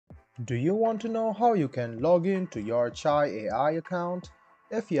Do you want to know how you can log in to your Chai AI account?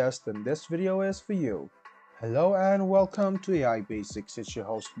 If yes, then this video is for you. Hello and welcome to AI Basics. It's your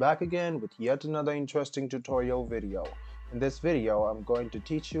host back again with yet another interesting tutorial video. In this video, I'm going to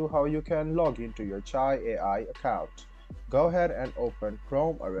teach you how you can log into your Chai AI account. Go ahead and open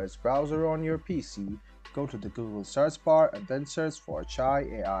Chrome or Edge browser on your PC, go to the Google search bar and then search for Chai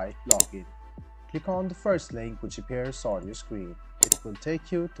AI login. Click on the first link which appears on your screen. It will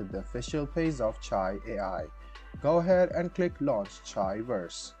take you to the official page of Chai AI. Go ahead and click Launch Chai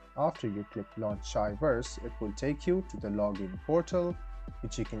Verse. After you click Launch Chai Verse, it will take you to the login portal,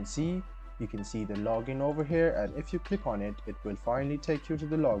 which you can see the login over here, and if you click on it, it will finally take you to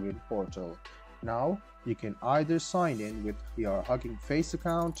the login portal. Now, you can either sign in with your Hugging Face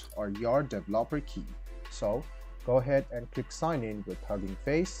account or your developer key. So, go ahead and click Sign in with Hugging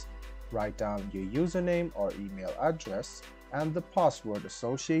Face. Write down your username or email address and the password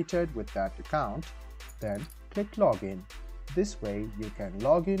associated with that account, then click Login. This way you can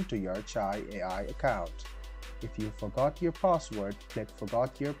log into your Chai AI account. If you forgot your password, click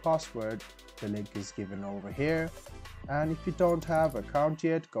Forgot Your Password. The link is given over here. And if you don't have an account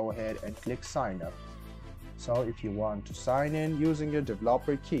yet, go ahead and click Sign Up. So if you want to sign in using your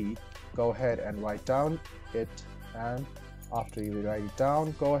developer key, go ahead and write down it, and after you write it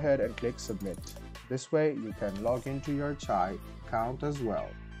down, go ahead and click Submit. This way you can log into your Chai account as well.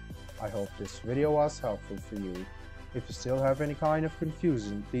 I hope this video was helpful for you. If you still have any kind of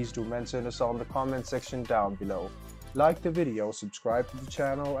confusion, please do mention us on the comment section down below. Like the video, subscribe to the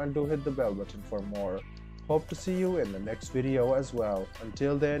channel and do hit the bell button for more. Hope to see you in the next video as well.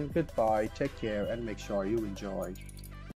 Until then, goodbye, take care and make sure you enjoy.